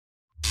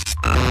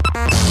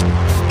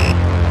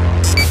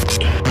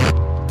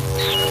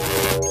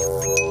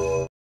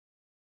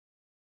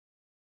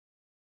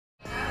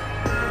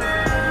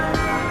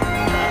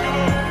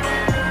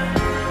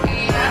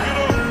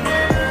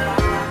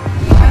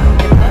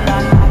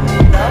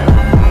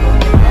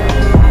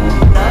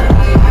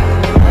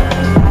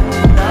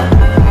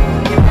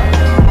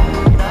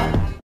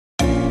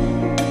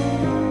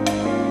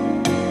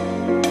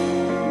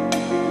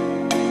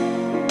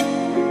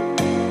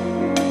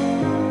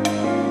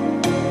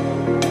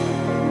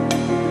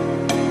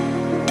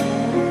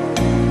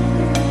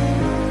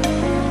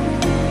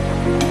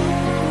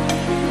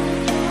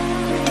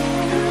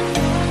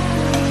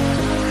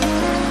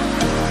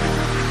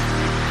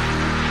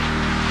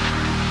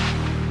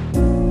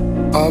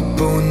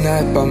Up all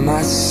night by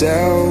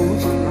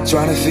myself,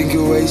 trying to think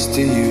of ways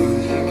to you.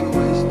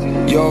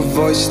 Your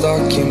voice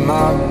stuck in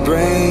my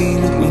brain,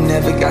 we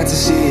never got to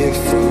see it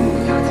through.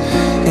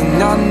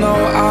 And I know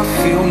I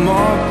feel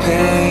more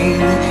pain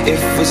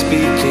if we're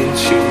speaking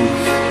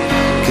truth.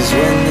 Cause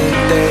when the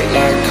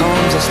daylight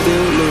comes, I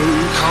still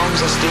lose.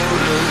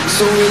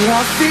 So will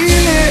I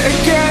feel it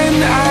again?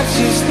 I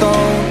just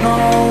don't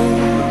know.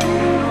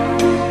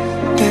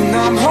 And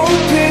I'm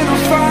hoping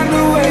I'll find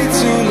a way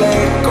to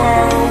let go.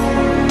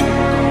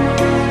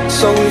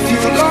 So if you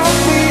love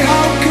me,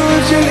 how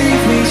could you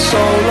leave me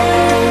so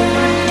low?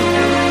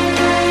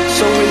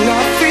 So will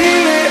I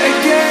feel it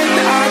again?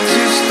 I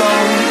just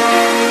don't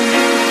know.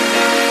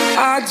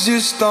 I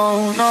just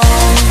don't know.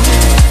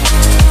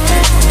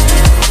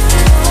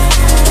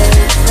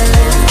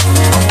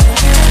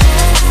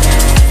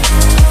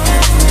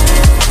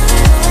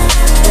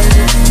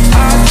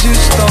 I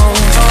just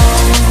don't know.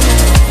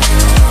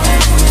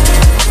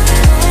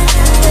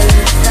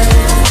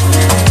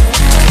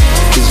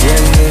 Cause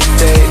when the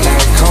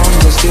daylight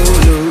comes, I still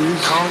lose.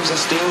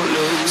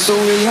 So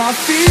will I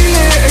feel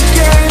it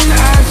again?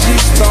 I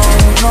just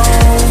don't know.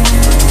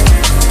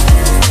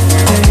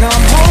 And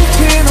I'm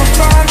hoping I'll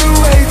find a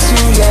way to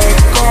let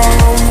go.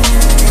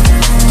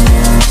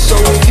 So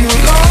if you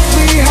love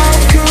me, how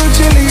could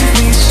you leave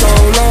me so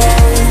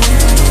low?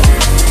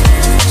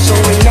 So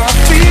will I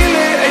feel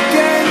it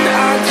again?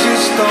 I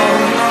just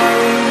don't know.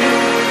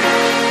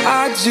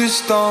 I just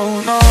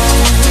don't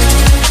know.